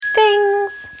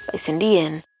Cindy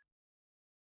in.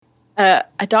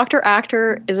 A doctor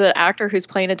actor is an actor who's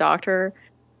playing a doctor,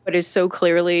 but is so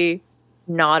clearly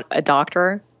not a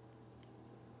doctor.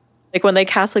 Like when they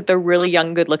cast like the really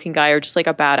young, good-looking guy, or just like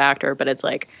a bad actor, but it's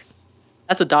like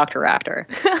that's a doctor actor.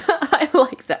 I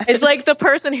like that. It's like the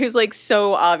person who's like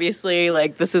so obviously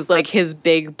like this is like his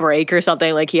big break or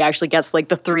something. Like he actually gets like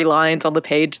the 3 lines on the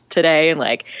page today, and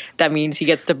like that means he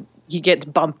gets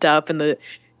bumped up in the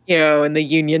in the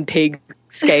union pig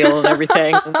scale and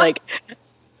everything. Like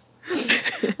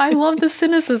I love the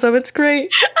cynicism. It's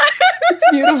great. It's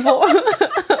beautiful.